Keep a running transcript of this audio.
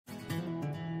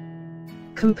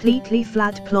completely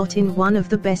flat plot in one of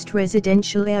the best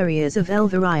residential areas of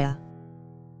Elviria.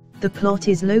 The plot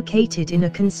is located in a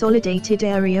consolidated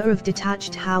area of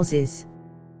detached houses.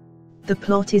 The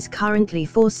plot is currently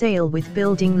for sale with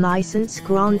building license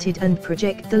granted and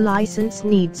project the license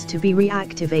needs to be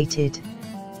reactivated.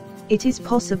 It is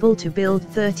possible to build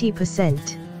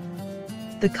 30%.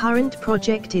 The current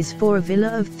project is for a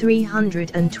villa of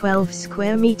 312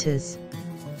 square meters.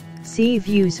 See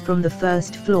views from the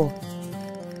first floor.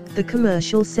 The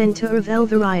commercial center of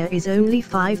Elviria is only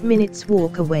 5 minutes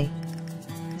walk away.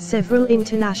 Several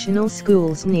international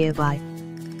schools nearby.